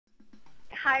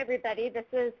Hi, everybody. This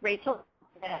is Rachel,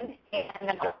 and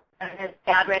I'm known as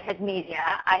Bad Redhead Media.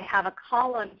 I have a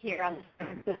column here on the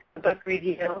San Francisco Book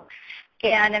Review,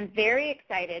 and I'm very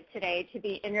excited today to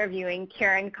be interviewing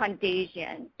Karen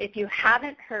Kondazian. If you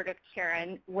haven't heard of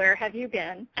Karen, where have you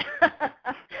been?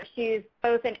 She's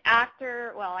both an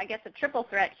actor, well, I guess a triple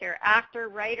threat here, actor,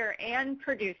 writer, and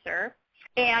producer.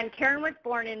 And Karen was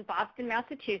born in Boston,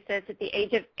 Massachusetts. At the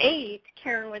age of 8,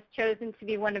 Karen was chosen to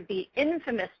be one of the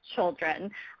infamous children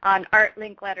on Art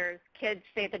Linkletter's Kids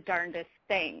Say the Darndest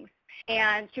Things.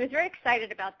 And she was very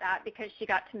excited about that because she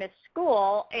got to miss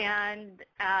school, and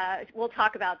we'll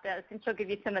talk about this, and she'll give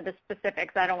you some of the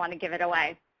specifics. I don't want to give it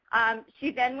away.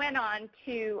 She then went on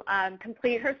to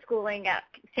complete her schooling at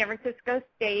San Francisco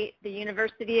State, the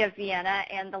University of Vienna,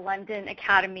 and the London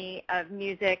Academy of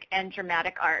Music and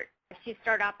Dramatic Art. She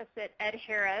starred opposite Ed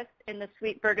Harris in The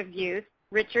Sweet Bird of Youth,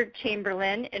 Richard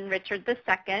Chamberlain in Richard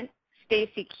II,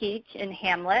 Stacy Keach in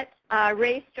Hamlet,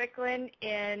 Ray Strickland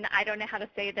in, I don't know how to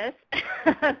say this,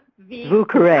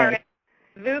 Vucare.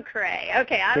 Vucare.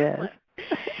 Okay, I was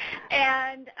close.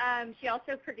 And she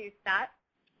also produced that,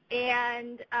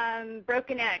 and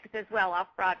Broken Eggs as well off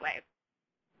Broadway.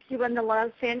 She won the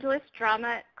Los Angeles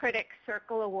Drama Critics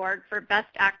Circle Award for Best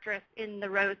Actress in The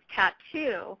Rose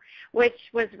Tattoo, which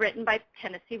was written by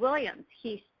Tennessee Williams.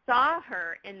 He saw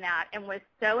her in that and was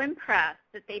so impressed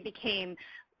that they became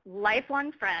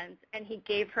lifelong friends, and he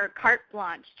gave her carte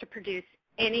blanche to produce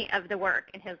any of the work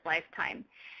in his lifetime.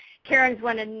 Karen's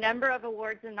won a number of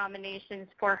awards and nominations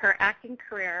for her acting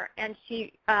career, and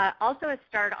she also has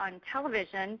starred on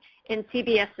television in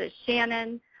CBS's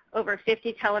Shannon, over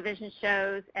 50 television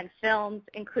shows and films,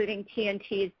 including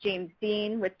TNT's James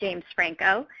Dean with James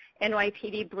Franco,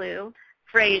 NYPD Blue,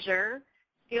 Frasier,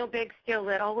 Steal Big, Steal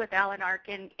Little with Alan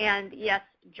Arkin, and Yes,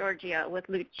 Giorgio with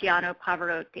Luciano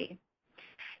Pavarotti.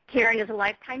 Karen is a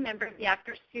lifetime member of the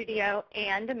Actors Studio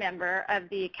and a member of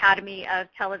the Academy of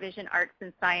Television Arts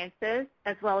and Sciences,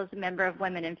 as well as a member of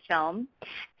Women in Film.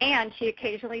 And she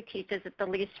occasionally teaches at the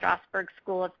Lee Strasberg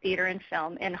School of Theater and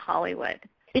Film in Hollywood.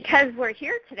 Because we're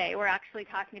here today, we're actually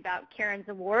talking about Karen's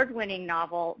award-winning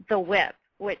novel, The Whip,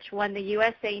 which won the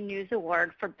USA News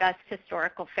Award for Best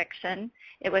Historical Fiction.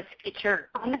 It was featured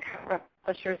on the cover of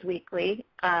Publishers Weekly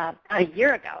a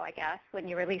year ago, I guess, when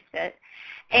you released it.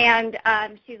 And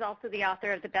she's also the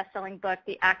author of the best-selling book,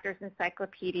 The Actors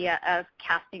Encyclopedia of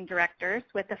Casting Directors,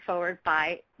 with a foreword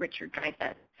by Richard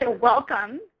Dreyfuss. So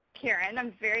welcome, Karen.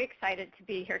 I'm very excited to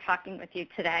be here talking with you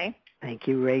today. Thank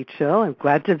you, Rachel. I'm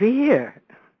glad to be here.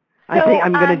 I think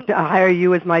I'm going to hire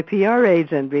you as my PR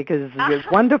agent because it's a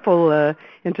wonderful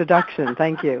introduction.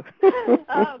 Thank you.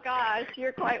 Oh, gosh,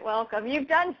 you're quite welcome. You've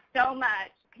done so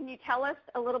much. Can you tell us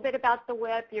a little bit about The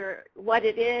Whip, what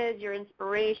it is, your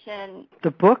inspiration?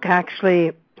 The book actually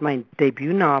is my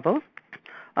debut novel.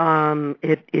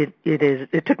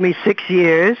 It took me 6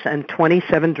 years and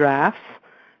 27 drafts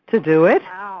to do it.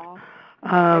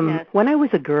 Wow. When I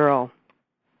was a girl,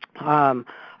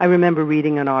 I remember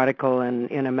reading an article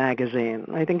in a magazine.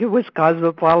 I think it was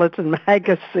Cosmopolitan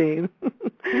magazine.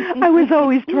 I was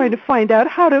always trying to find out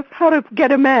how to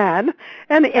get a man,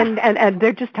 and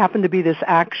there just happened to be this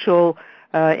actual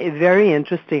very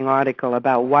interesting article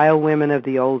about wild women of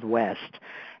the Old West,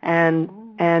 and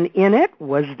in it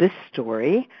was this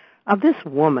story of this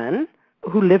woman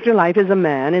who lived her life as a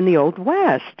man in the Old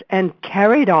West and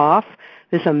carried off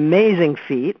this amazing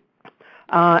feat.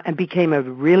 And became a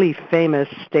really famous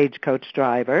stagecoach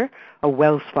driver, a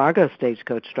Wells Fargo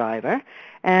stagecoach driver,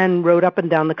 and rode up and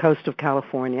down the coast of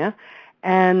California.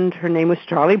 And her name was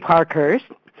Charlie Parkhurst,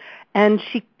 and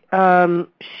she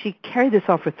carried this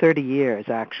off for 30 years,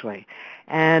 actually.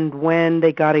 And when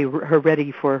they got her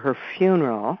ready for her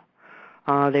funeral,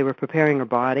 they were preparing her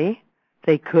body.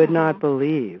 They could not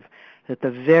believe that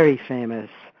the very famous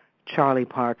Charlie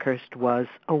Parkhurst was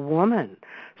a woman.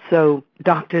 So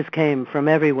doctors came from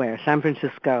everywhere, San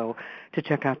Francisco, to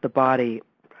check out the body.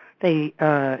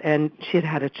 And she had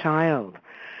had a child.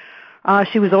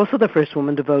 She was also the first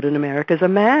woman to vote in America as a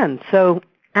man. So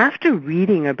after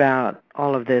reading about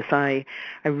all of this, I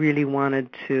really wanted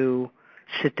to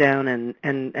sit down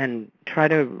and try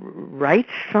to write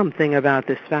something about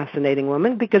this fascinating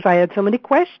woman because I had so many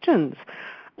questions.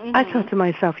 I thought to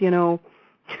myself,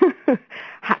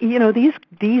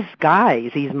 these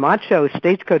guys, these macho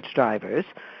stagecoach drivers,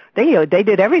 they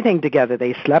did everything together.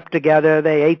 They slept together,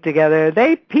 they ate together,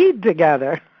 they peed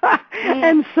together.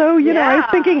 And so, I was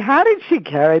thinking, how did she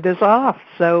carry this off?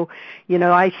 So,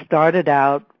 I started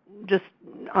out just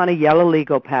on a yellow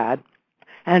legal pad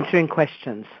answering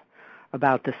questions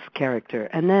about this character.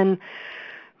 And then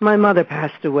my mother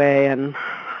passed away, and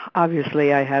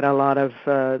obviously I had a lot of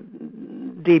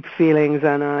deep feelings,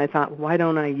 and I thought, why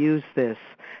don't I use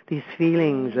these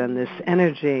feelings and this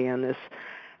energy and this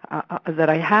that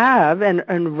I have,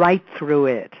 and write through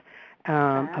it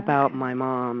about my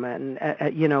mom. And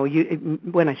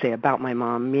when I say about my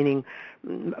mom, meaning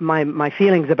my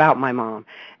feelings about my mom.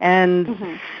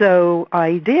 And so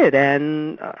I did,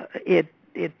 and it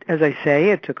as I say,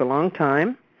 it took a long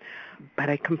time, but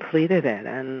I completed it,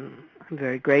 and I'm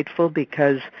very grateful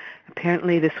because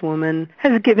apparently this woman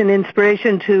has given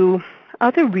inspiration to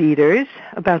other readers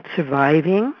about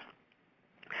surviving.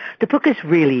 The book is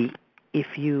really,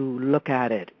 if you look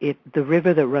at it, the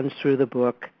river that runs through the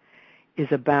book is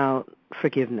about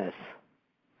forgiveness.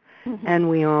 And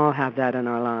we all have that in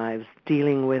our lives,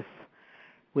 dealing with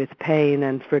pain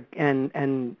and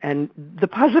the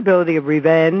possibility of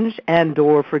revenge and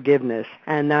or forgiveness.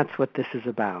 And that's what this is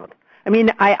about. I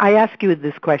mean, I ask you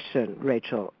this question,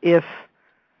 Rachel. If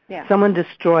someone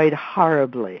destroyed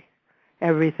horribly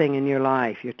everything in your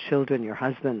life, your children, your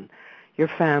husband, your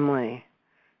family,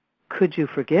 could you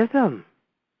forgive them?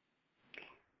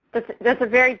 That's a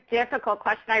very difficult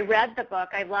question. I read the book.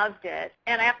 I loved it.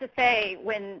 And I have to say,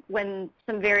 when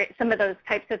some of those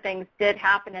types of things did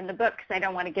happen in the book, because I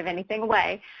don't want to give anything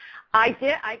away,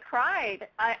 I cried.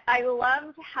 I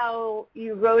loved how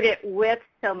you wrote it with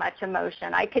so much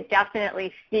emotion. I could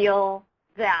definitely feel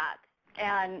that.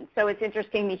 And so it's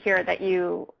interesting to hear that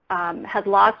you had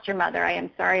lost your mother. I am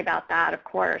sorry about that, of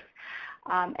course,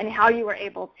 and how you were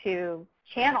able to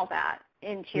channel that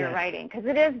into your writing, because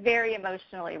it is very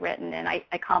emotionally written, and I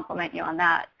compliment you on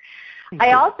that.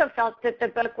 I also felt that the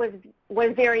book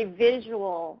was very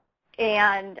visual,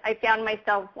 and I found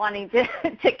myself wanting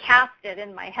to cast it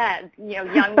in my head,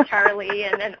 young Charlie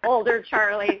and then older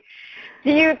Charlie.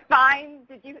 Did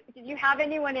you have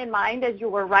anyone in mind as you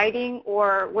were writing,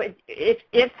 or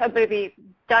if a movie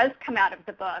does come out of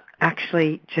the book?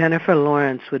 Actually, Jennifer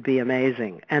Lawrence would be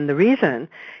amazing. And the reason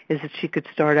is that she could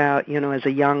start out, as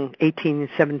a young 18,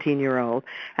 17-year-old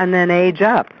and then age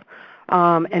up.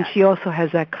 And she also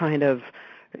has that kind of,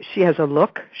 she has a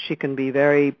look. She can be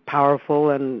very powerful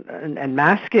and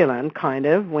masculine, kind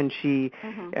of, when she,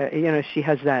 she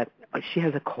has that. She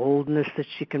has a coldness that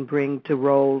she can bring to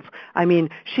roles. I mean,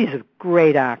 she's a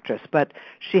great actress, but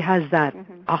she has that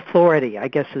authority, I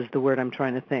guess is the word I'm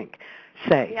trying to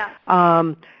say. Yeah.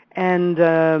 And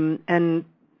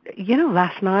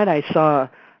last night I saw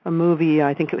a movie,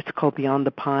 I think it was called Beyond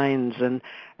the Pines,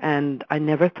 and I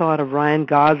never thought of Ryan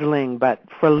Gosling, but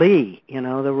for Lee,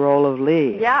 the role of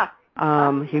Lee. Yeah.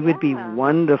 He would be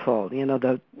wonderful,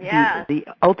 the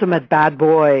ultimate bad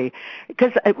boy.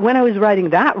 Because when I was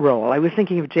writing that role, I was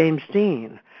thinking of James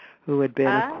Dean, who had been,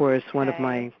 of course, one of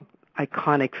my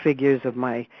iconic figures of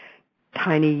my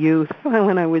tiny youth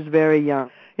when I was very young.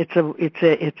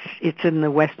 It's in the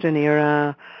Western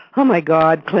era. Oh my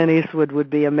God, Clint Eastwood would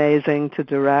be amazing to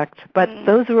direct. But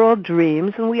those are all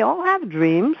dreams, and we all have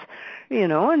dreams,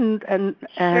 and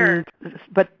sure.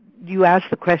 But you asked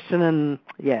the question, and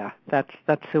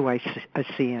that's who I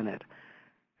see in it.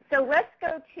 So let's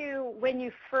go to when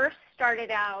you first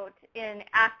started out in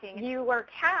acting. You were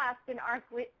cast in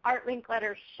Art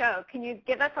Linkletter's show. Can you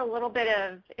give us a little bit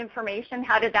of information?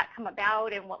 How did that come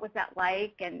about, and what was that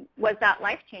like, and was that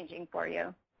life-changing for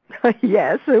you?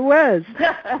 Yes, it was.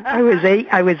 I was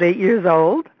 8 years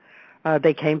old.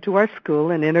 They came to our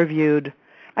school and interviewed.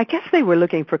 I guess they were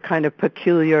looking for kind of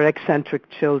peculiar, eccentric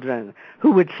children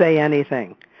who would say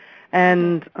anything.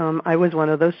 And I was one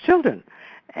of those children.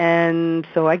 And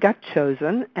so I got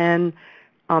chosen. And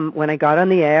when I got on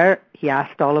the air, he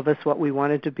asked all of us what we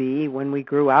wanted to be when we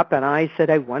grew up. And I said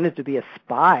I wanted to be a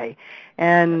spy.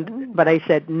 But I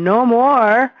said, no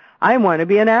more. I want to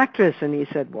be an actress. And he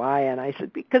said, why? And I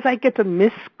said, because I get to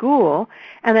miss school,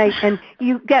 and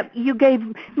you gave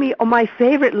me my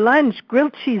favorite lunch,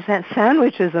 grilled cheese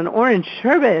sandwiches and orange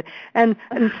sherbet, and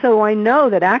so I know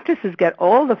that actresses get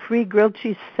all the free grilled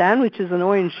cheese sandwiches and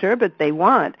orange sherbet they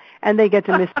want, and they get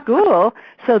to miss school,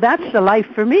 so that's the life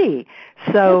for me.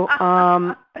 So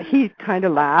he kind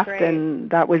of laughed,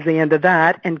 and that was the end of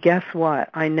that. And guess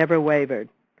what? I never wavered.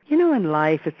 In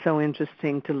life, it's so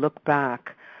interesting to look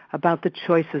back about the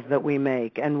choices that we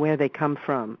make and where they come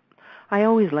from. I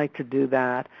always like to do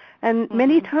that. And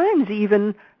many times,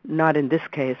 even, not in this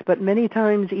case, but many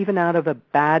times even out of a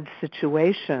bad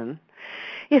situation,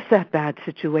 if that bad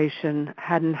situation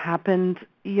hadn't happened,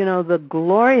 the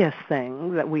glorious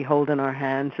thing that we hold in our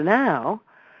hands now,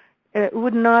 it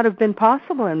would not have been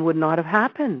possible and would not have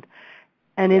happened.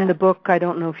 And in the book, I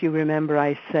don't know if you remember,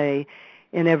 I say,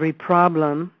 in every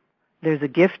problem, there's a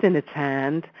gift in its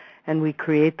hand, and we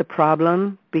create the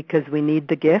problem because we need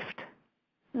the gift.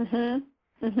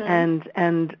 And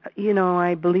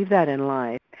I believe that in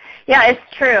life. Yeah, it's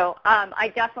true.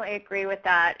 I definitely agree with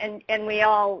that. And we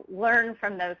all learn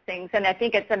from those things. And I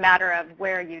think it's a matter of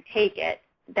where you take it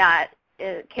that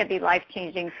it can be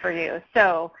life-changing for you.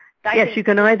 So yes, you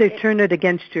can either turn it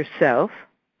against yourself,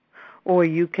 or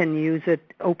you can use it,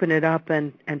 open it up,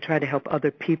 and try to help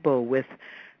other people with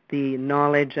the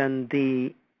knowledge and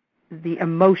the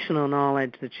emotional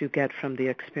knowledge that you get from the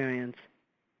experience.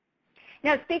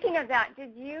 Now, speaking of that,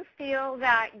 did you feel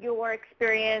that your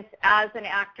experience as an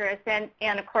actress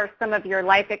and of course, some of your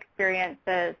life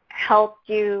experiences helped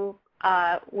you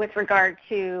with regard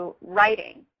to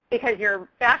writing? Because your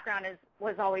background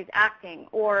was always acting,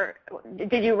 or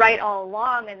did you write all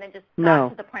along and then just got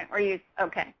to the point where you,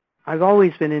 okay. I've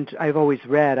always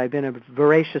read. I've been a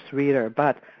voracious reader.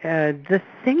 But the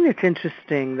thing that's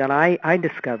interesting that I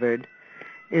discovered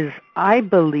is I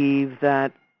believe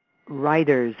that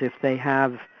writers, if they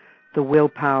have the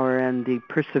willpower and the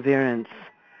perseverance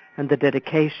and the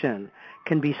dedication,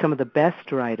 can be some of the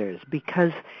best writers,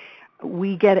 because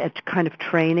we get a kind of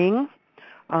training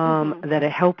that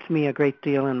it helps me a great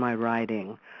deal in my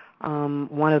writing.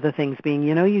 One of the things being,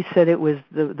 you said it was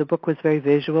the book was very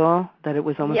visual, that it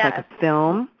was almost like a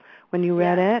film when you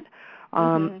read it.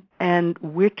 And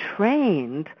we're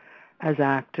trained as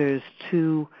actors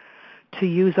to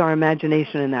use our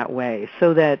imagination in that way,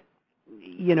 so that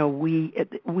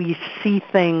we see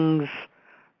things,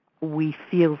 we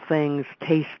feel things,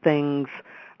 taste things,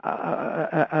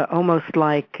 almost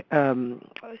like we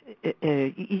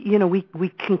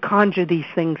can conjure these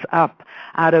things up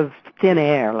out of thin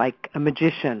air like a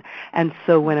magician. And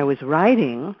so when I was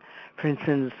writing, for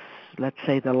instance, let's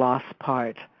say the loss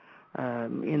part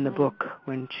in the book,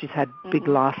 when she's had big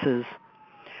losses,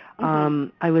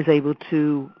 I was able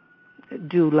to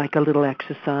do like a little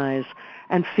exercise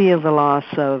and feel the loss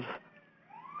of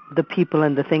the people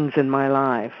and the things in my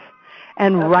life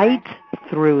and write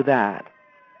through that.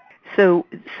 So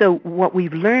what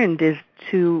we've learned is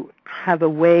to have a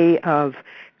way of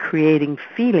creating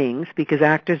feelings, because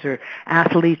actors are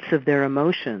athletes of their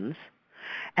emotions.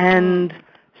 And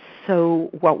so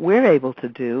what we're able to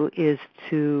do is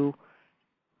to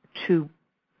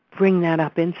bring that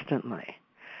up instantly.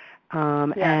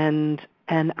 And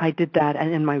I did that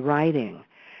in my writing,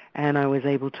 and I was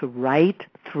able to write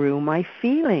through my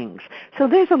feelings. So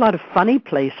there's a lot of funny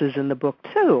places in the book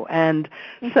too. And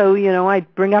so, I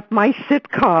bring up my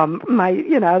sitcom,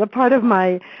 the part of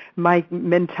my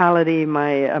mentality,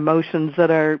 my emotions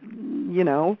that are,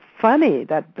 funny,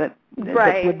 that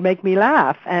would make me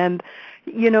laugh. And,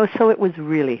 so it was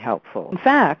really helpful. In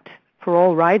fact, for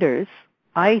all writers,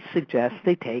 I suggest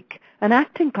they take an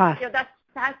acting class. That's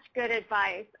such good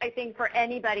advice, I think, for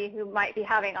anybody who might be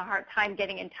having a hard time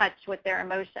getting in touch with their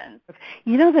emotions.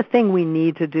 The thing we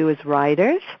need to do as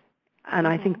writers, and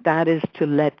I think that is to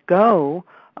let go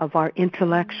of our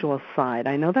intellectual side.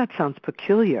 I know that sounds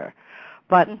peculiar,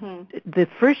 but the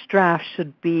first draft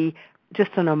should be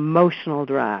just an emotional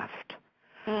draft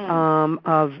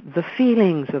of the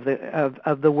feelings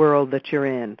of the world that you're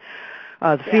in,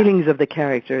 the feelings of the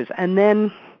characters, and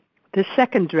then the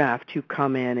second draft, you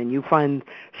come in and you find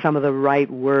some of the right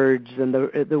words and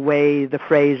the way, the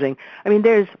phrasing. I mean,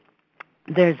 there's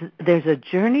a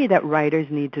journey that writers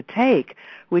need to take,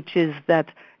 which is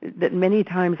that many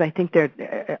times I think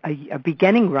a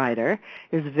beginning writer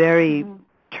is very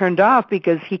turned off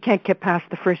because he can't get past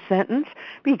the first sentence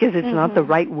because it's not the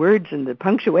right words and the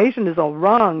punctuation is all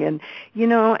wrong. And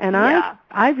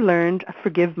I've learned,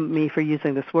 forgive me for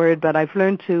using this word, but I've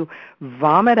learned to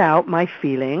vomit out my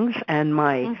feelings and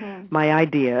my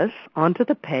ideas onto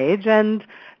the page and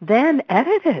then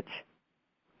edit it.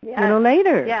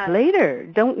 Later.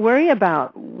 Don't worry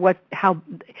about how.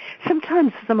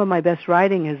 Sometimes some of my best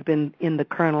writing has been in the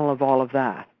kernel of all of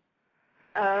that.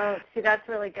 Oh, see, that's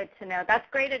really good to know. That's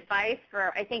great advice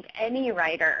for, I think, any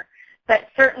writer, but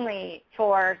certainly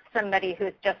for somebody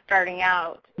who's just starting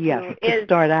out. Yes, to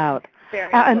start out.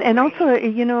 And also,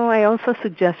 I also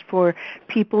suggest for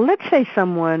people, let's say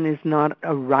someone is not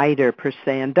a writer per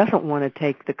se and doesn't want to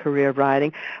take the career of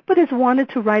writing, but has wanted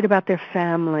to write about their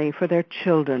family, for their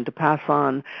children, to pass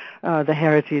on the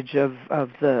heritage of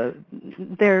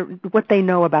what they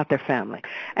know about their family.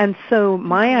 And so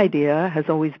my idea has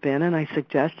always been, and I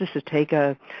suggest, is to take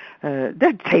a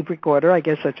tape recorder, I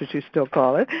guess that's what you still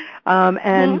call it,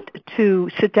 and to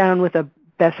sit down with a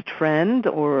best friend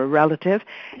or a relative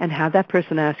and have that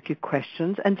person ask you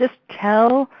questions and just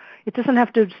tell. It doesn't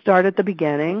have to start at the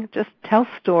beginning. Just tell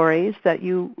stories that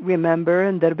you remember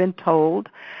and that have been told,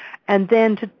 and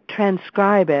then to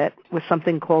transcribe it with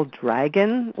something called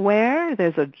Dragonware.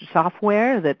 There's a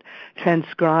software that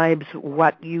transcribes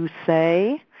what you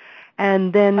say,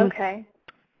 and then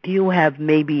you have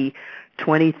maybe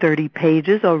 20, 30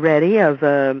 pages already of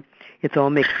it's all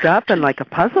mixed up and like a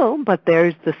puzzle, but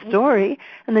there's the story,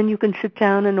 and then you can sit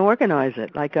down and organize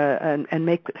it and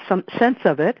make some sense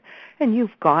of it, and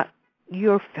you've got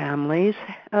your family's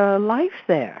life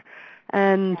there,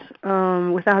 and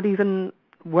without even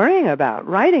worrying about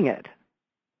writing it.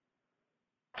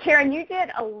 Karen, you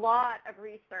did a lot of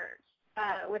research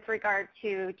with regard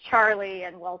to Charlie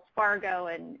and Wells Fargo,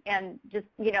 and just,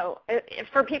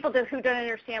 for people who don't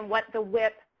understand what the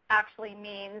whip actually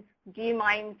means, do you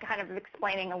mind kind of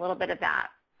explaining a little bit of that?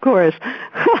 Of course.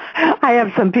 I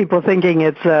have some people thinking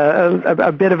it's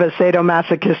a bit of a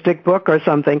sadomasochistic book or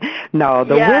something. No,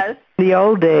 the whip in the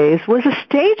old days was a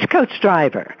stagecoach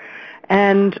driver,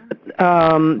 and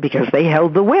because they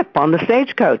held the whip on the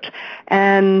stagecoach,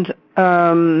 and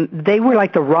they were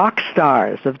like the rock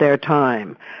stars of their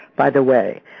time, by the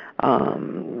way. All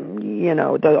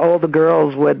the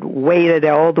girls would wait at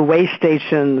all the way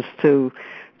stations to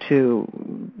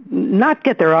not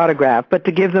get their autograph, but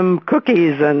to give them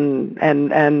cookies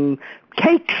and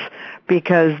cakes,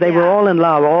 because they were all in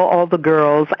love. All the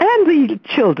girls and the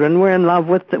children were in love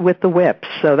with the whips.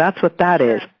 So that's what that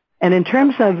is. And in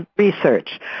terms of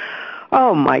research,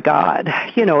 oh my God,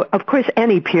 of course,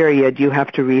 any period you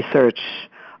have to research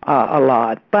a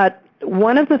lot. But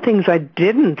one of the things I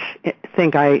didn't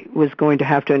think I was going to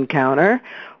have to encounter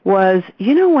was,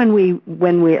 when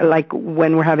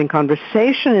we're having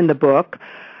conversation in the book,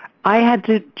 I had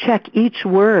to check each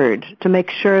word to make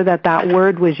sure that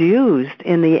word was used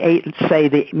in the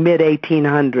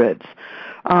mid-1800s.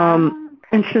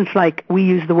 Instance, like we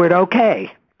use the word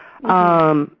okay.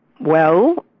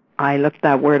 Well, I looked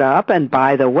that word up, and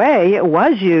by the way, it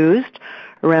was used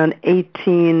around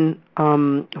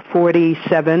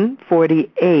 1847,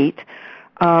 48,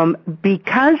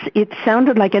 because it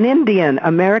sounded like an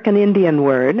American Indian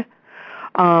word.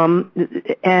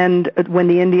 And when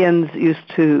the Indians used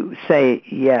to say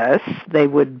yes, they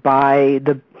would buy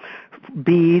the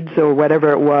beads or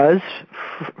whatever it was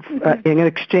in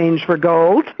exchange for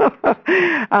gold.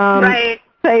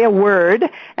 Say a word,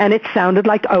 and it sounded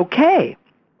like okay.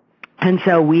 And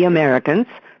so we Americans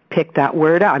picked that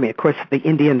word out. I mean, of course, the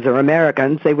Indians are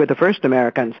Americans. They were the first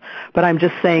Americans. But I'm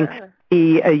just saying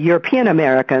the European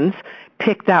Americans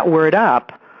picked that word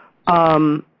up,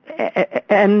 and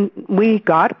we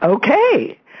got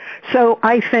okay. So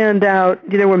I found out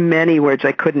there were many words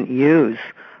I couldn't use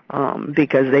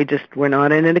because they just were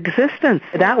not in existence.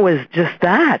 That was just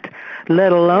that,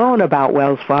 let alone about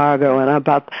Wells Fargo and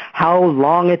about how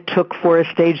long it took for a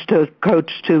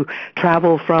stagecoach to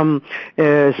travel from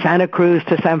Santa Cruz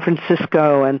to San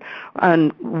Francisco, and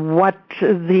what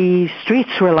the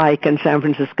streets were like in San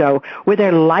Francisco. Were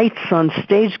there lights on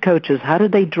stagecoaches? How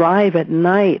did they drive at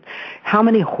night? How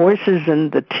many horses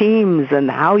and the teams, and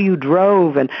how you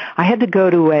drove? And I had to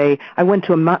I went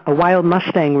to a wild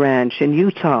Mustang ranch in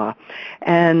Utah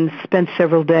and spent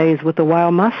several days with the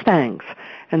wild Mustangs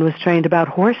and was trained about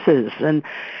horses. And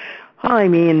I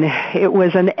mean, it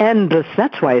was an endless,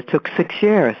 that's why it took 6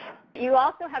 years. You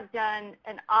also have done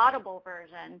an Audible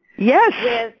version. Yes.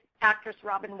 With actress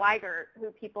Robin Weigert,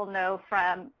 who people know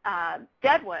from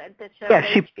Deadwood, the show. Yeah,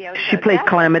 she played Deadwood.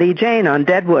 Calamity Jane on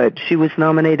Deadwood. She was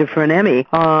nominated for an Emmy.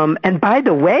 And by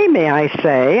the way, may I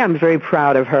say, I'm very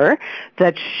proud of her,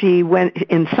 that she went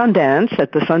in Sundance,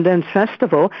 at the Sundance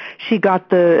Festival, she got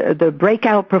the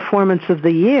breakout performance of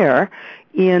the year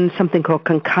in something called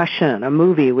Concussion, a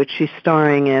movie which she's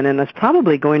starring in, and it's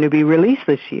probably going to be released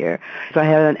this year. So I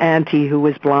had an auntie who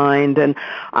was blind, and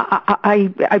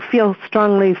I feel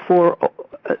strongly for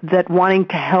that, wanting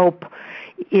to help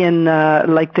in,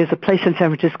 like there's a place in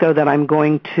San Francisco that I'm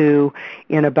going to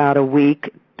in about a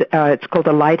week. It's called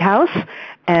the Lighthouse,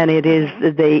 and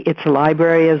it's a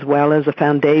library as well as a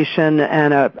foundation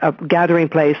and a gathering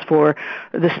place for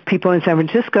the people in San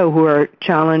Francisco who are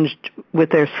challenged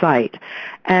with their sight.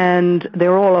 And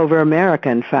they're all over America,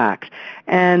 in fact.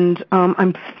 And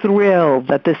I'm thrilled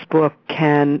that this book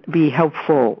can be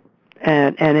helpful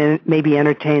and maybe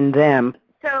entertain them.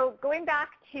 So going back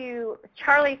to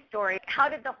Charlie's story, how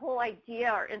did the whole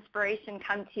idea or inspiration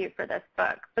come to you for this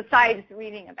book, besides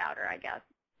reading about her, I guess?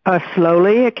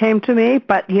 Slowly it came to me,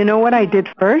 but you know what I did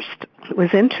first? It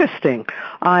was interesting.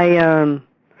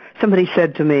 Somebody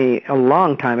said to me a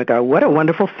long time ago, what a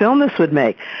wonderful film this would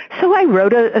make. So I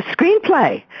wrote a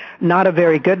screenplay, not a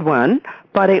very good one,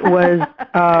 but it was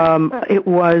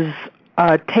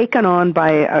taken on by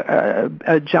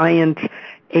a giant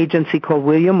agency called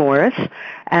William Morris,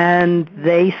 and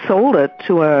they sold it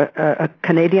to a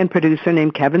Canadian producer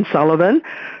named Kevin Sullivan,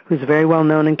 who's very well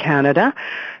known in Canada.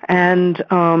 And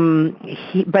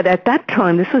but at that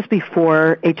time, this was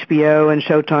before HBO and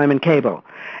Showtime and cable.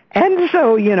 And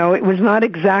so, it was not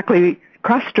exactly,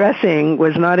 cross-dressing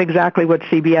was not exactly what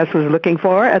CBS was looking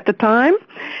for at the time.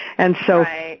 And so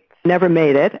never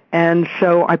made it. And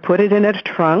so I put it in a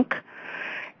trunk.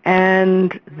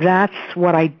 And that's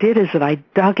what I did, is that I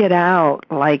dug it out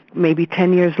like maybe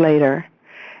 10 years later.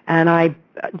 And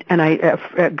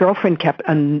a girlfriend kept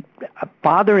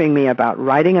bothering me about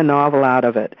writing a novel out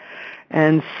of it.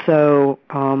 And so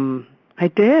I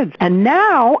did. And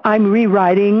now I'm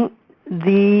rewriting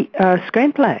the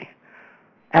screenplay.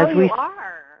 You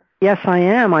are? Yes, I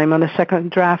am. I'm on the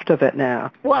second draft of it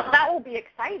now. Well, that will be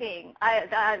exciting.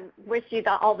 I wish you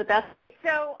all the best.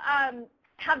 So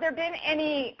have there been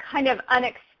any kind of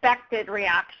unexpected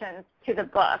reactions to the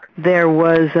book? There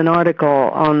was an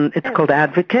article it's called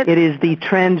Advocate. It is the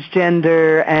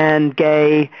transgender and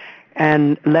gay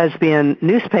and lesbian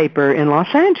newspaper in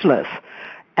Los Angeles.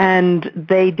 And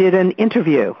they did an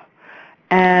interview.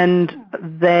 And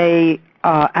they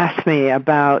asked me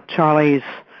about Charlie's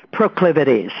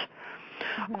proclivities.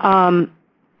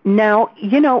 Now,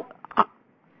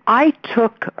 I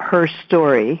took her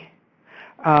story,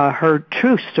 her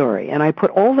true story, and I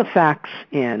put all the facts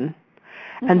in,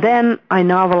 and then I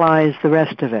novelized the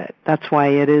rest of it. That's why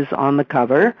it is on the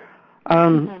cover,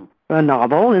 a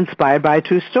novel inspired by a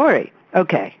true story.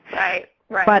 Okay. Right.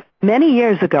 But many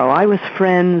years ago, I was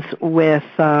friends with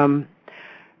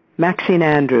Maxine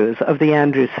Andrews of the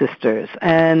Andrews Sisters,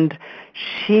 and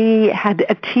she had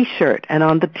a T-shirt, and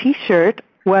on the T-shirt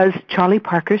was Charlie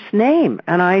Parker's name.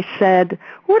 And I said,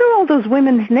 what are all those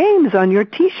women's names on your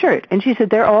T-shirt? And she said,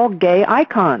 they're all gay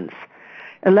icons,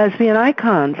 lesbian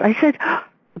icons. I said,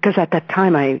 because at that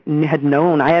time I had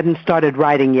known, I hadn't started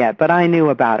writing yet, but I knew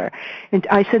about her. And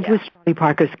I said, was Charlie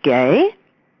Parker's gay?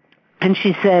 And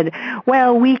she said,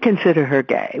 well, we consider her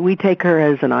gay. We take her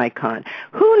as an icon.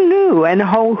 Who knew and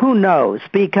who knows?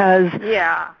 Because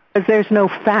there's no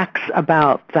facts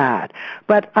about that.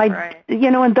 But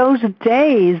in those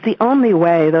days, the only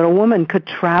way that a woman could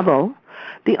travel,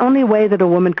 the only way that a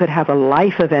woman could have a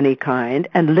life of any kind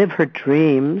and live her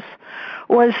dreams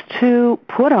was to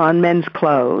put on men's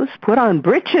clothes, put on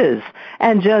breeches,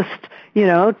 and just,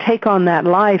 take on that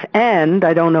life. And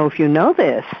I don't know if you know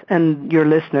this, and your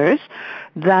listeners,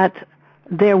 that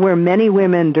there were many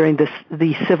women during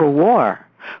the Civil War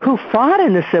who fought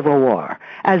in the Civil War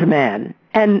as men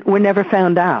and were never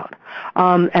found out.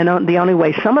 And the only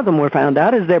way some of them were found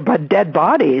out is their dead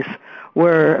bodies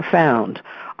were found.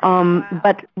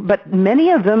 But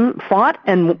many of them fought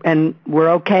and were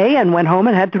okay and went home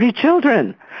and had 3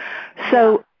 children.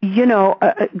 So,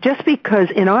 just because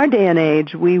in our day and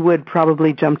age we would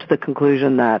probably jump to the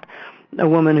conclusion that a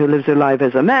woman who lives her life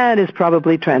as a man is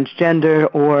probably transgender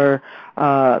or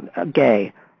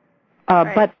gay.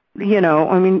 But,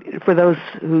 for those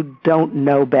who don't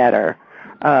know better,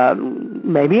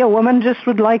 maybe a woman just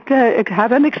would like to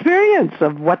have an experience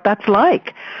of what that's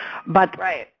like. But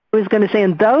I was going to say,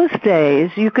 in those days,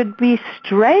 you could be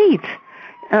straight.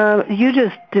 You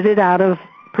just did it out of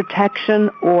protection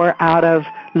or out of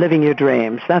living your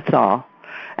dreams. That's all.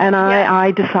 And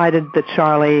I decided that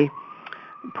Charlie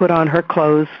put on her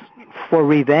clothes for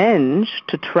revenge,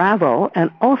 to travel,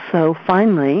 and also,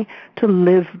 finally, to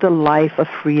live the life of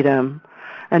freedom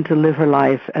and to live her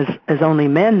life as only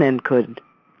men then could.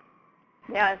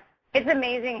 Yes. It's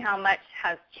amazing how much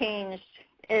has changed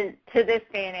to this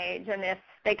day and age, and if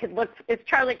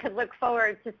Charlie could look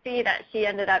forward to see that she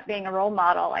ended up being a role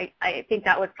model, I think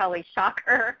that would probably shock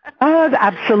her. Oh,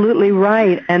 absolutely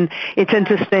right. And it's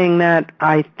interesting that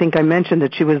I think I mentioned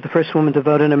that she was the first woman to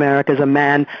vote in America as a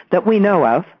man that we know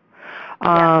of.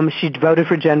 She voted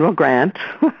for General Grant.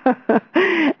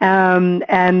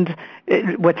 And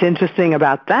what's interesting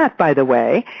about that, by the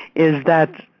way, is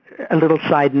that, a little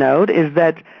side note, is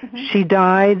that she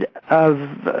died of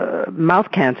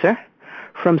mouth cancer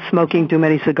from smoking too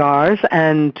many cigars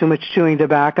and too much chewing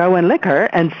tobacco and liquor,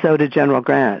 and so did General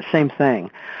Grant. Same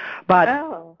thing. But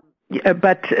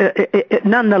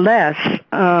nonetheless,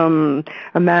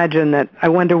 imagine that. I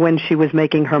wonder when she was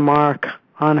making her mark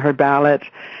on her ballot,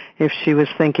 if she was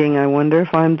thinking, I wonder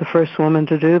if I'm the first woman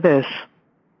to do this.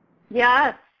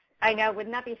 Yes, I know.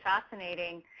 Wouldn't that be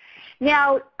fascinating?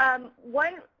 Now,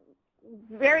 one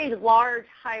very large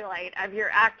highlight of your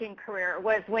acting career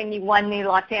was when you won the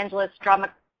Los Angeles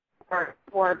Drama Award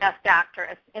for Best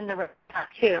Actress in the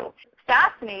Two.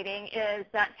 Fascinating is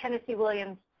that Tennessee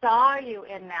Williams saw you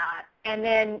in that, and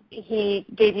then he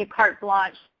gave you carte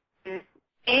blanche to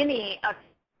any of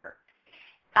his work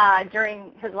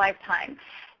during his lifetime.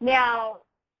 Now,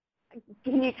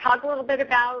 can you talk a little bit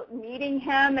about meeting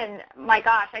him? And my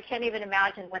gosh, I can't even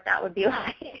imagine what that would be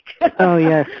like. Oh,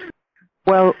 yes.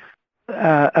 Well,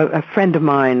 a friend of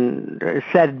mine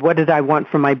said, what did I want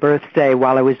for my birthday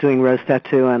while I was doing Rose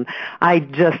Tattoo? And I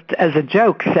just, as a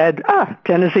joke, said,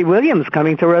 Tennessee Williams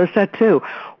coming to Rose Tattoo.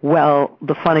 Well,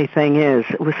 the funny thing is,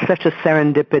 it was such a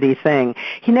serendipity thing.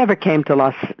 He never came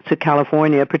to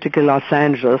California, particularly Los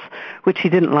Angeles, which he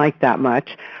didn't like that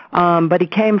much. But he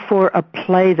came for a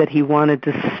play that he wanted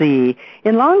to see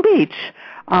in Long Beach,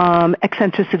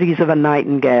 Eccentricities of a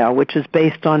Nightingale, which is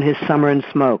based on his Summer and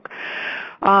Smoke.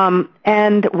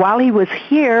 And while he was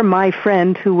here, my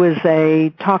friend, who was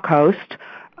a talk host,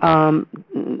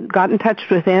 got in touch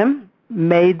with him,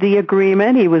 made the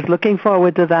agreement. He was looking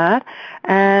forward to that,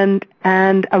 and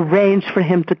arranged for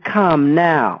him to come.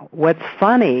 Now, what's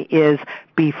funny is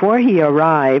before he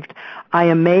arrived,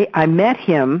 I met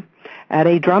him at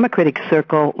a Drama Critics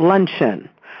Circle luncheon,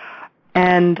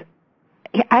 and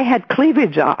I had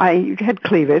cleavage. I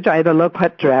had a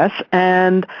low-cut dress,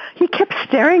 and he kept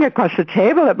staring across the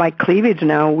table at my cleavage.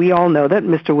 Now, we all know that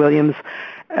Mr. Williams,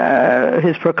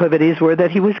 his proclivities were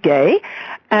that he was gay,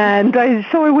 and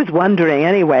so I was wondering.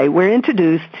 Anyway, we're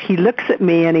introduced. He looks at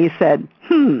me, and he said,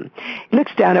 He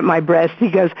looks down at my breast. He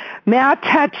goes, "May I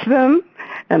touch them?"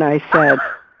 And I said,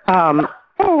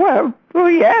 well,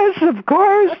 yes, of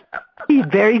course. He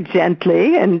very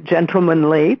gently and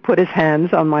gentlemanly put his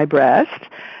hands on my breast,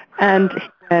 and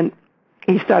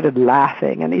he started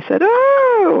laughing, and he said,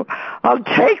 "Oh, I'll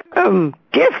take them,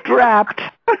 gift wrapped."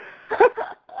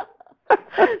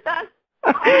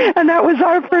 And that was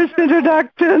our first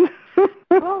introduction.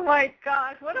 Oh, my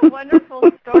gosh, what a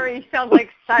wonderful story. You sound like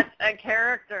such a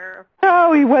character.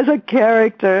 Oh, he was a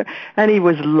character, and he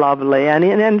was lovely.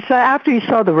 And so after he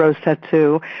saw the Rose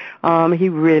Tattoo, he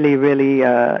really, really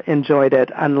enjoyed it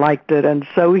and liked it. And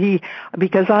so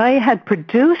because I had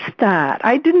produced that,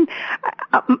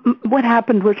 what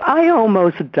happened was I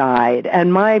almost died,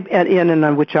 and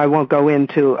which I won't go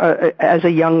into, as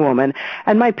a young woman,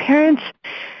 and my parents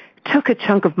took a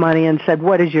chunk of money and said,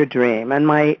 "What is your dream?" And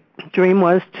my dream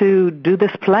was to do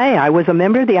this play. I was a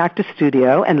member of the Actors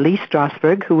Studio, and Lee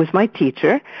Strasberg, who was my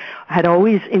teacher, had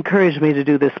always encouraged me to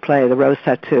do this play, The Rose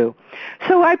Tattoo.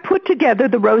 So I put together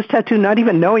The Rose Tattoo, not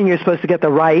even knowing you're supposed to get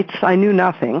the rights. I knew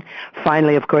nothing.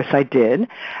 Finally, of course, I did.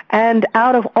 And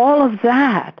out of all of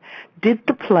that, did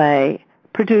the play,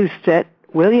 produced it.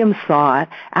 William saw it.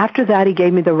 After that, he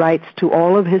gave me the rights to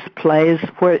all of his plays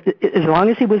for as long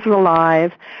as he was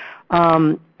alive.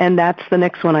 And that's the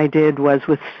next one I did was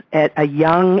with a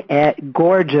young,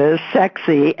 gorgeous,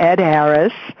 sexy Ed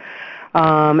Harris.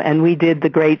 And we did The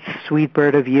Great Sweet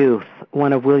Bird of Youth,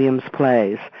 one of William's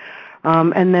plays.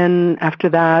 And then after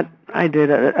that, I did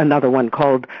another one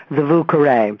called The Vieux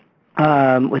Carré,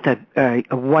 with a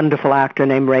wonderful actor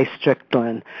named Ray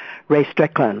Strickland.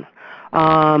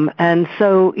 And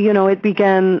so, it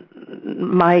began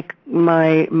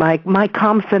my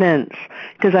confidence,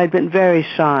 because I'd been very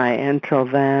shy until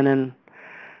then,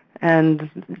 and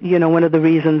one of the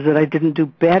reasons that I didn't do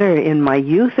better in my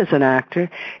youth as an actor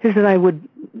is that I would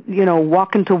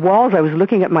walk into walls. I was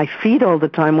looking at my feet all the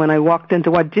time when I walked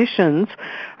into auditions.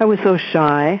 I was so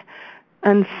shy,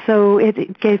 and so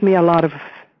it gave me a lot of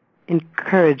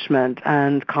encouragement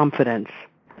and confidence.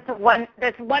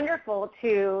 That's wonderful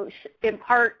to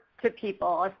impart to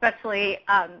people, especially,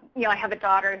 I have a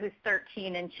daughter who's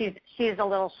 13, and she's a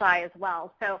little shy as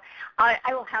well. So I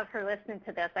will have her listen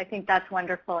to this. I think that's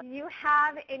wonderful. Do you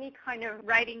have any kind of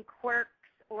writing quirks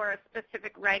or a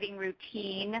specific writing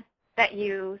routine that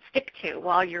you stick to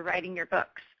while you're writing your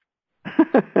books?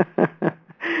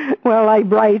 Well, I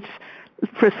write,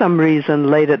 for some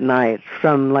reason, late at night,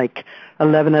 from like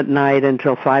 11 at night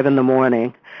until 5 in the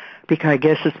morning. I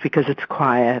guess it's because it's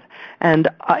quiet. And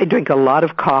I drink a lot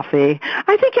of coffee.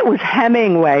 I think it was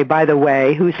Hemingway, by the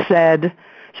way, who said,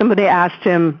 somebody asked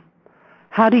him,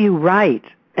 "How do you write?"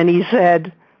 And he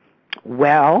said,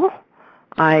 "Well,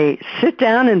 I sit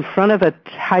down in front of a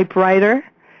typewriter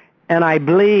and I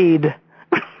bleed."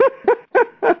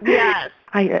 Yes.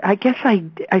 I guess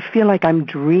I feel like I'm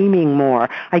dreaming more.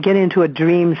 I get into a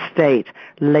dream state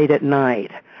late at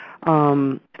night.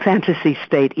 Fantasy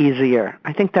state easier.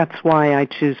 I think that's why I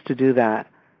choose to do that.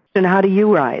 And how do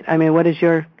you write? I mean, what is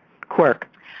your quirk?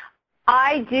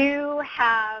 I do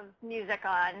have music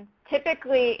on.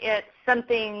 Typically, it's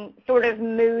something sort of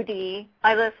moody.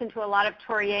 I listen to a lot of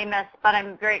Tori Amos, but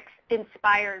I'm very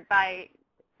inspired by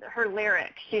her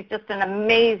lyrics. She's just an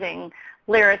amazing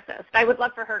lyricist. I would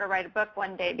love for her to write a book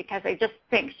one day because I just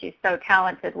think she's so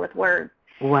talented with words.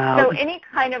 Wow. So any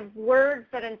kind of words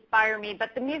that inspire me,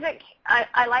 but the music,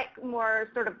 I like more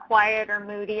sort of quiet or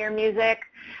moodier music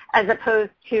as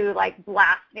opposed to like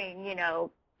blasting,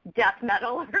 death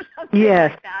metal or something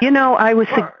yes. like that.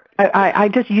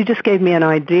 You just gave me an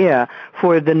idea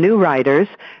for the new writers,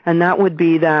 and that would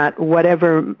be that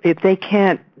if they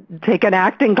can't take an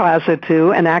acting class or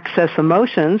two and access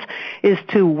emotions, is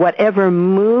to whatever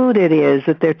mood it is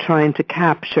that they're trying to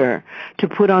capture, to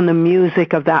put on the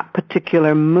music of that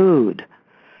particular mood.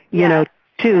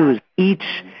 Choose each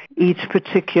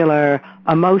particular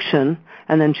emotion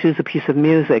and then choose a piece of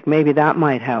music. Maybe that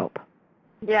might help.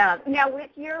 Yeah. Now, with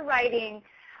your writing,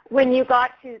 when you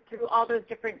got through all those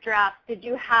different drafts, did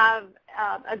you have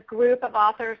a group of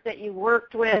authors that you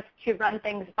worked with to run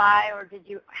things by, or did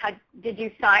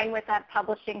you sign with that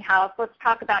publishing house? Let's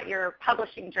talk about your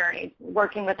publishing journey,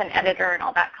 working with an editor and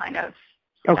all that kind of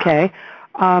stuff. Okay.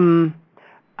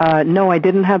 No, I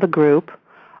didn't have a group.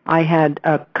 I had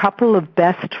a couple of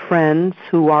best friends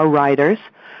who are writers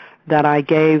that I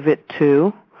gave it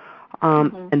to,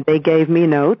 and they gave me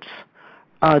notes.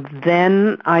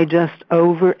 Then I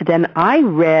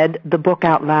read the book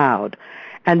out loud,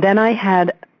 and then I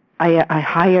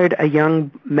hired a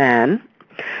young man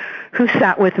who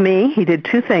sat with me. He did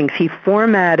two things. He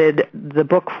formatted the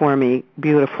book for me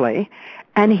beautifully,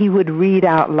 and he would read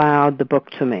out loud the book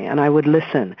to me, and I would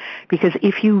listen. Because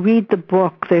if you read the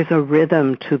book, there's a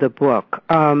rhythm to the book.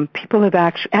 People have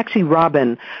actually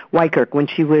Robin Weikerk, when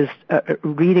she was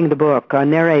reading the book,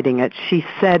 narrating it, she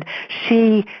said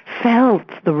she felt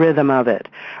the rhythm of it,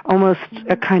 almost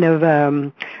a kind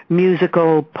of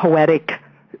musical, poetic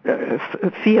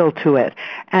feel to it.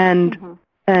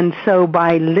 And so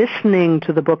by listening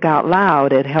to the book out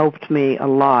loud, it helped me a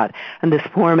lot. And this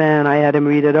poor man, I had him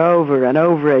read it over and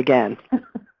over again.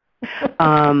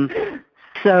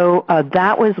 So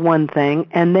that was one thing.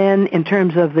 And then in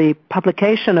terms of the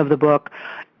publication of the book,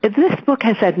 this book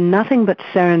has had nothing but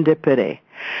serendipity.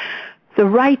 The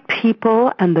right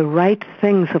people and the right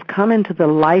things have come into the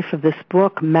life of this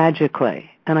book magically.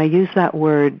 And I use that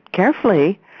word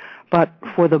carefully, but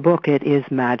for the book it is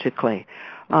magically.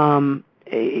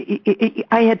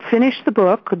 I had finished the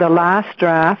book, the last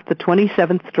draft, the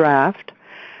 27th draft,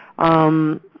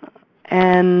 and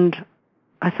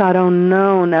I thought, oh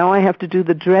no, now I have to do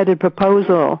the dreaded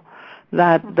proposal,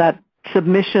 that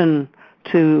submission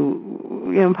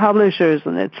to publishers,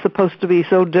 and it's supposed to be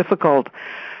so difficult.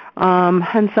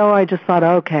 And so I just thought,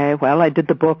 okay, well, I did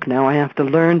the book, now I have to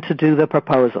learn to do the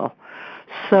proposal.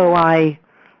 So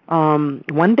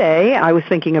one day I was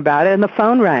thinking about it, and the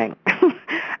phone rang.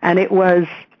 And it was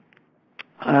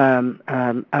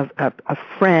a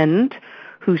friend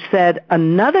who said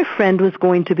another friend was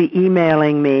going to be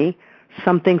emailing me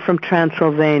something from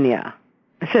Transylvania.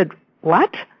 I said,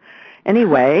 what?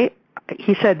 Anyway,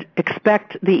 he said,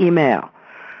 expect the email.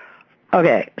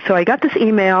 Okay, so I got this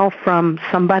email from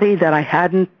somebody that I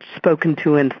hadn't spoken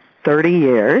to in 30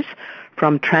 years,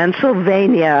 from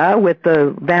Transylvania with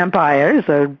the vampires,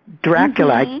 or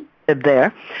Dracula lived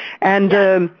there.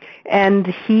 And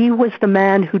he was the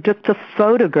man who took the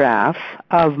photograph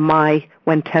of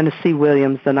when Tennessee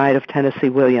Williams, the night of Tennessee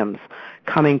Williams,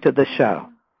 coming to the show.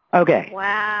 Okay.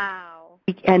 Wow.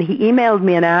 And he emailed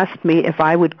me and asked me if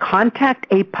I would contact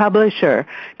a publisher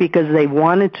because they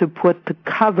wanted to put the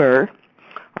cover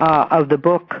of the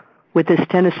book with this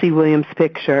Tennessee Williams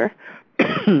picture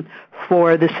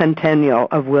for the centennial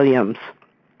of Williams.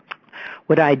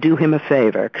 Would I do him a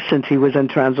favor since he was in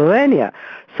Transylvania?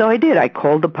 So I did. I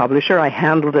called the publisher. I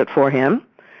handled it for him.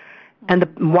 And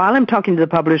while I'm talking to the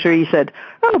publisher, he said,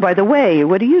 oh, by the way,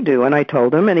 what do you do? And I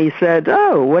told him, and he said,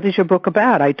 oh, what is your book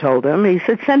about? I told him. He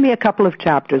said, send me a couple of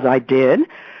chapters. I did.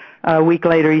 A week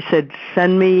later, he said,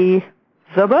 send me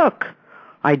the book.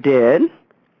 I did.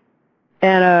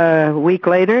 And a week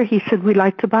later, he said, we'd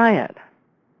like to buy it.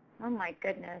 Oh, my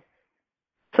goodness.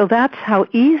 So that's how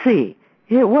easy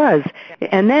it was.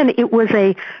 And then it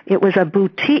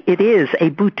is a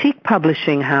boutique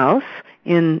publishing house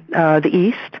in the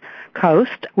East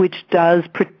Coast, which does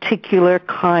particular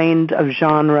kind of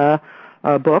genre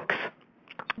books.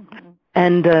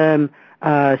 And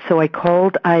so I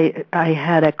called. I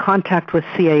had a contact with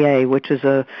CAA, which is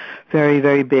a very,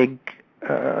 very big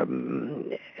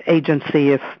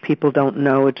agency, if people don't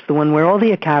know. It's the one where all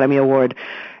the Academy Award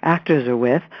actors are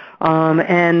with.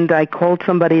 And I called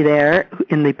somebody there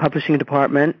in the publishing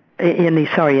department, in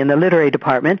the literary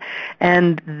department,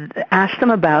 and asked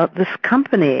them about this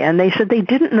company. And they said they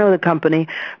didn't know the company,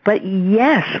 but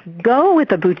yes, go with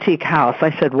the boutique house.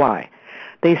 I said, why?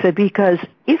 They said, because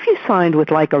if you signed with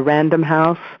like a Random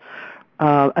House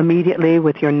immediately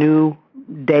with your new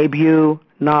debut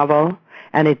novel,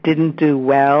 and it didn't do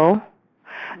well,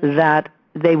 that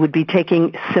they would be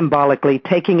taking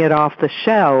it off the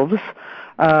shelves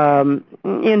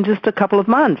in just a couple of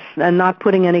months and not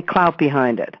putting any clout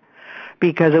behind it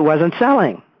because it wasn't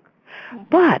selling.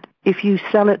 But if you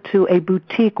sell it to a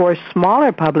boutique or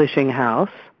smaller publishing house,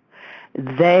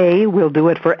 they will do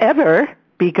it forever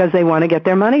because they want to get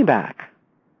their money back.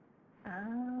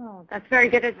 Oh, that's very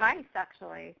good advice,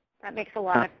 actually. That makes a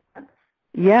lot of sense.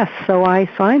 Yes, so I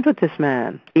signed with this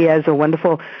man. He has a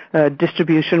wonderful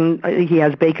distribution. He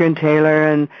has Baker and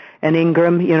Taylor and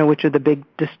Ingram, which are the big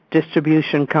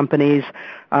distribution companies.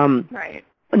 Right.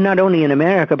 Not only in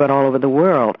America, but all over the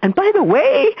world. And by the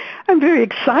way, I'm very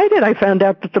excited. I found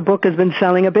out that the book has been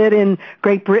selling a bit in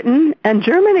Great Britain and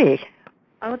Germany.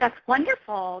 Oh, that's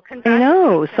wonderful. I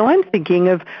know. So I'm thinking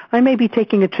I may be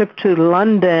taking a trip to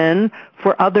London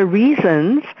for other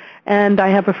reasons, and I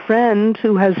have a friend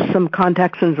who has some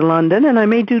contacts in London, and I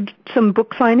may do some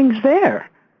book signings there.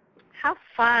 How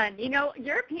fun.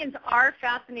 Europeans are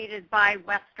fascinated by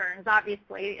Westerns,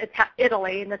 obviously. It's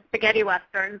Italy and the spaghetti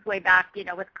Westerns way back,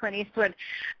 with Clint Eastwood.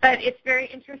 But it's very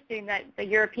interesting that the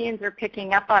Europeans are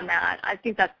picking up on that. I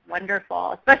think that's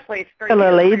wonderful, especially for you.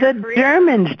 The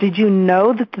Germans, did you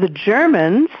know that the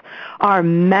Germans are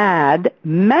mad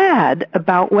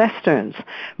about Westerns,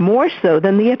 more so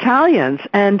than the Italians?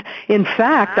 And in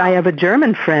fact, I have a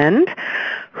German friend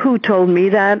who told me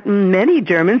that many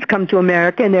Germans come to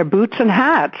America in their boots and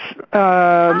hats,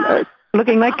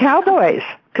 looking like cowboys,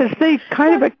 because they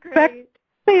kind of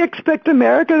expect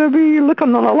America to be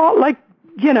looking a lot like,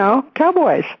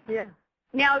 cowboys. Yeah.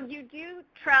 Now,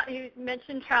 you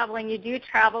mentioned traveling. You do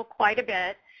travel quite a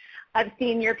bit. I've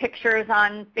seen your pictures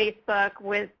on Facebook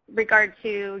with regard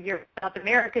to your South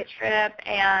America trip,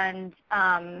 and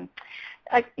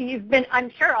you've been, I'm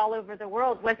sure, all over the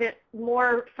world. Was it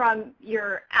more from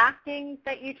your acting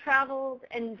that you traveled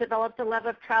and developed a love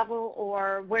of travel,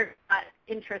 or where did that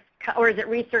interest, or is it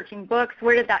researching books?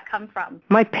 Where did that come from?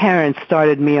 My parents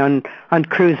started me on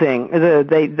cruising.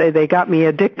 They got me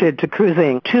addicted to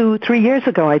cruising. 2-3 years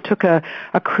ago, I took a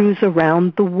cruise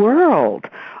around the world,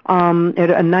 a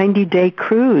 90-day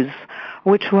cruise,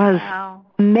 which was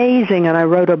amazing. And I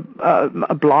wrote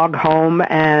a blog home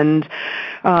and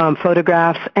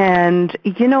photographs. And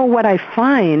what I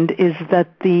find is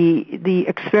that the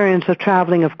experience of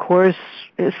traveling, of course,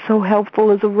 is so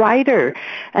helpful as a writer,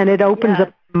 and it opens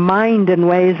up mind in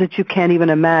ways that you can't even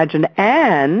imagine.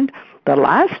 And the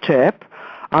last trip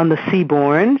on the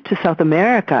seaboard to South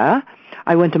America,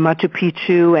 I went to Machu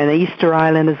Picchu and Easter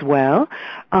Island as well.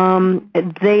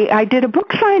 I did a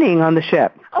book signing on the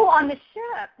ship. Oh, on the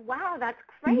ship. Wow, that's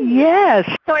great. Yes.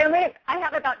 So I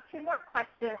have about 2 more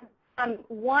questions.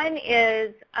 One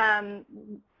is,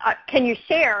 can you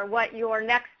share what your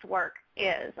next work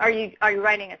is? Are you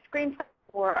writing a screenplay,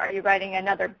 or are you writing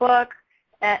another book?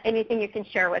 Anything you can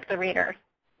share with the readers?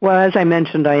 Well, as I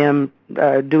mentioned, I am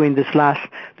doing this draft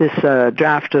of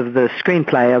the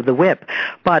screenplay of The Whip,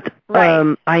 but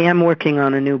I am working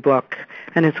on a new book,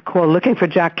 and it's called Looking for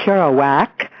Jack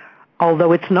Kerouac,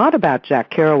 although it's not about Jack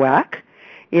Kerouac.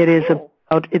 It is about,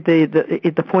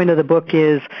 the point of the book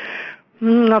is,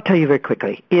 I'll tell you very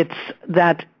quickly, it's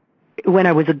that when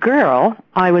I was a girl,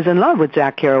 I was in love with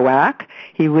Jack Kerouac.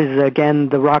 He was, again,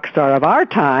 the rock star of our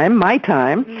time, my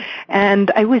time. Mm-hmm. And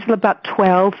I was about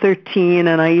 12, 13,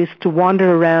 and I used to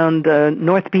wander around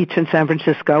North Beach in San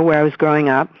Francisco, where I was growing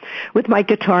up, with my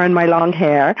guitar and my long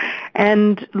hair,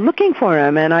 and looking for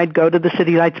him. And I'd go to the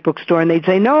City Lights bookstore, and they'd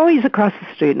say, no, he's across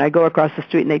the street. And I'd go across the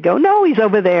street, and they'd go, no, he's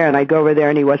over there. And I'd go over there,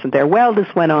 and he wasn't there. Well,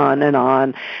 this went on and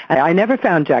on. I never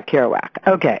found Jack Kerouac.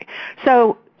 Okay.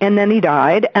 So, and then he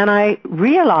died, and I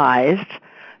realized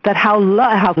that how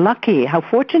lucky, how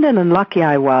fortunate and lucky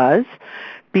I was,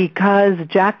 because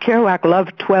Jack Kerouac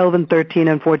loved 12 and 13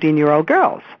 and 14-year-old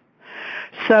girls.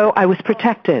 So I was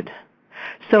protected.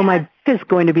 So my book is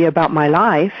going to be about my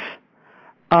life,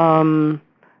 and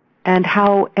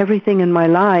how everything in my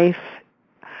life,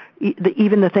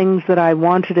 even the things that I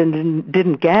wanted and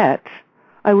didn't get,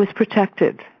 I was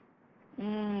protected.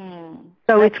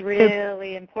 So that's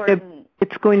really important.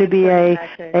 It's going to be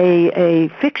a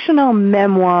fictional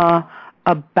memoir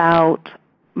about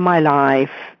my life.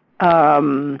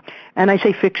 And I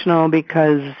say fictional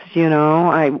because,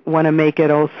 I want to make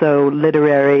it also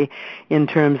literary in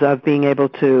terms of being able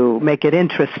to make it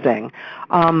interesting,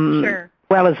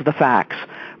 well as the facts.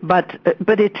 But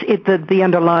the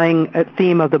underlying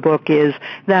theme of the book is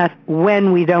that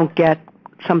when we don't get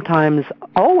sometimes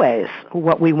always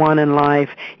what we want in life,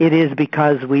 it is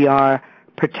because we are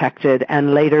protected,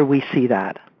 and later we see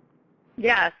that.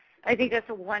 Yes, I think that's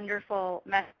a wonderful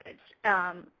message,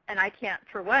 and I can't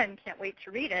wait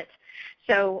to read it.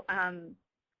 So I'm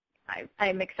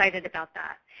excited about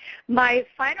that. My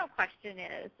final question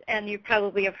is, and you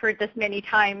probably have heard this many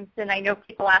times, and I know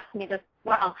people ask me this as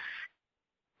well,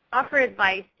 offer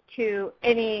advice to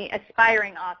any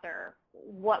aspiring author.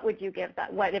 What would you give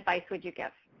that? What advice would you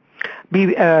give?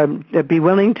 Be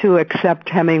willing to accept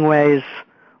Hemingway's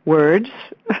words.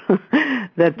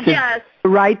 That yes. To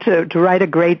write a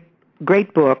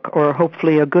great book, or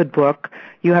hopefully a good book,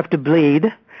 you have to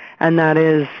bleed, and that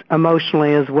is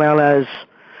emotionally as well as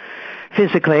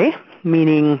physically,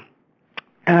 meaning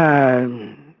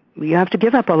you have to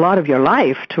give up a lot of your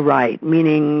life to write,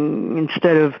 meaning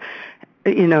instead of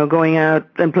going out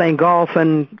and playing golf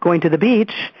and going to the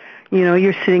beach,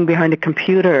 you're sitting behind a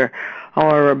computer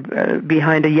or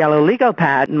behind a yellow legal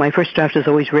pad. And my first draft is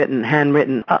always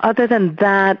handwritten. Other than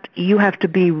that, you have to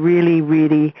be really,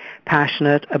 really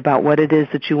passionate about what it is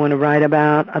that you want to write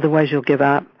about. Otherwise, you'll give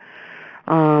up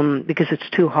because it's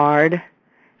too hard,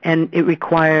 and it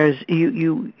requires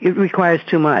it requires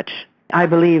too much. I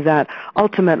believe that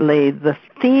ultimately the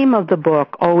theme of the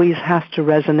book always has to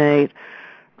resonate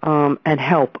and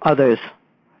help others.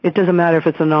 It doesn't matter if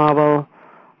it's a novel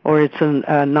or it's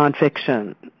a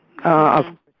nonfiction.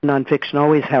 Nonfiction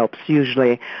always helps,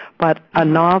 usually. But a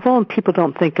novel, and people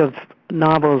don't think of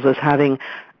novels as having,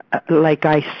 like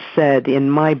I said in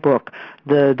my book,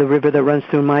 the river that runs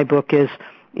through my book is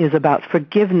about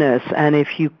forgiveness. And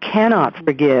if you cannot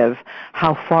forgive,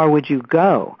 how far would you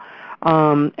go?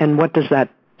 And what does that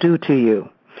do to you?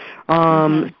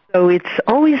 So it's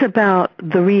always about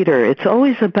the reader. It's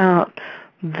always about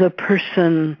the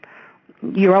person.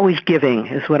 You're always giving,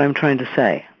 is what I'm trying to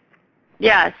say.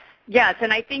 Yes,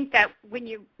 and I think that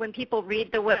when people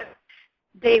read the book,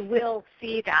 they will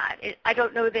see that. I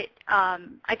don't know that.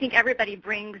 I think everybody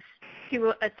brings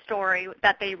to a story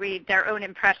that they read their own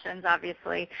impressions,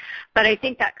 obviously, but I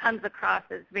think that comes across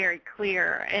as very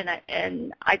clear, and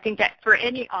I think that for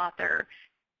any author,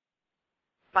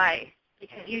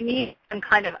 because you need some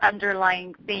kind of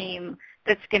underlying theme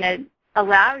that's going to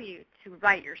allow you to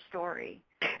write your story.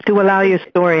 To allow your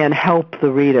story and help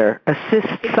the reader, assist,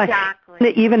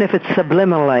 exactly. Even if it's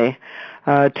subliminally,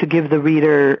 to give the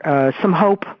reader some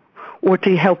hope or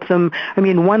to help them. I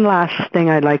mean, one last thing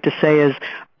I'd like to say is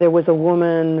there was a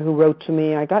woman who wrote to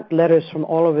me. I got letters from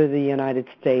all over the United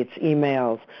States,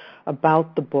 emails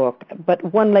about the book,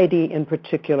 but one lady in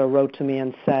particular wrote to me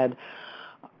and said,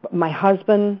 my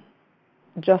husband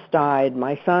just died.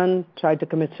 My son tried to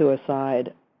commit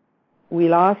suicide. We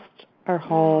lost our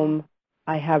home.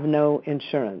 I have no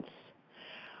insurance.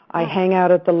 I hang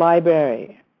out at the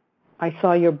library. I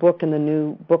saw your book in the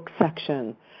new book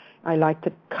section. I liked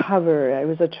the cover. I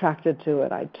was attracted to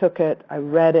it. I took it. I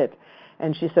read it.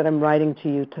 And she said, I'm writing to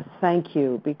you to thank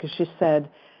you, because she said,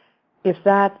 if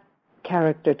that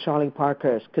character, Charlie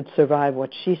Parkhurst, could survive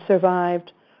what she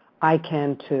survived, I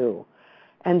can too.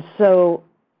 And so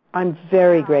I'm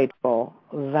very grateful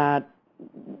that,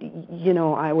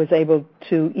 I was able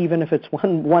to, even if it's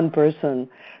one person,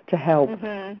 to help.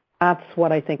 That's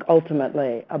what I think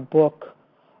ultimately a book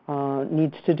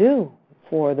needs to do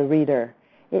for the reader.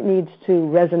 It needs to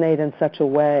resonate in such a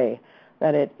way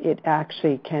that it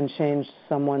actually can change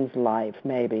someone's life,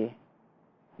 maybe.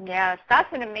 Yes,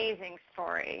 that's an amazing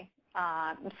story.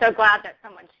 I'm so glad that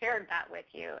someone shared that with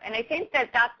you. And I think that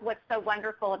that's what's so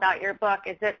wonderful about your book,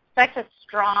 is it's such a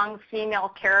strong female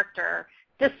character,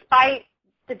 despite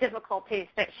the difficulties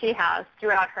that she has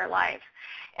throughout her life.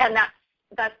 And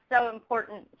that's so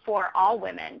important for all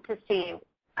women to see,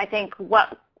 I think,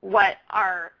 what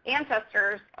our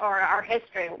ancestors or our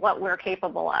history, what we're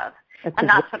capable of. And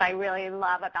that's what I really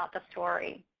love about the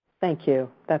story. Thank you.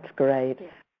 That's great.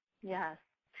 Yes.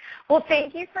 Well,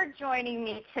 thank you for joining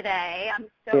me today. I'm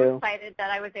so excited that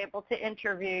I was able to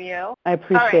interview you. I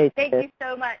appreciate it. Thank you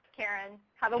so much, Karen.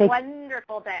 Have a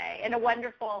wonderful day and a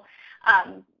wonderful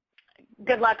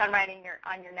good luck on writing your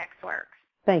next work.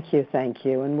 Thank you,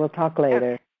 and we'll talk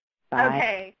later. Bye.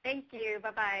 Okay, thank you.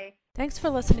 Bye-bye. Thanks for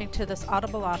listening to this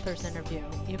Audible Authors interview.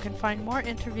 You can find more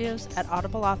interviews at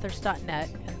audibleauthors.net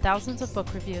and thousands of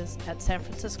book reviews at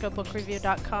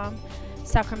sanfranciscobookraeview.com,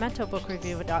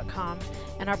 sacramentobookraeview.com,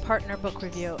 and our partner book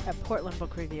review at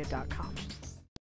portlandbookreview.com.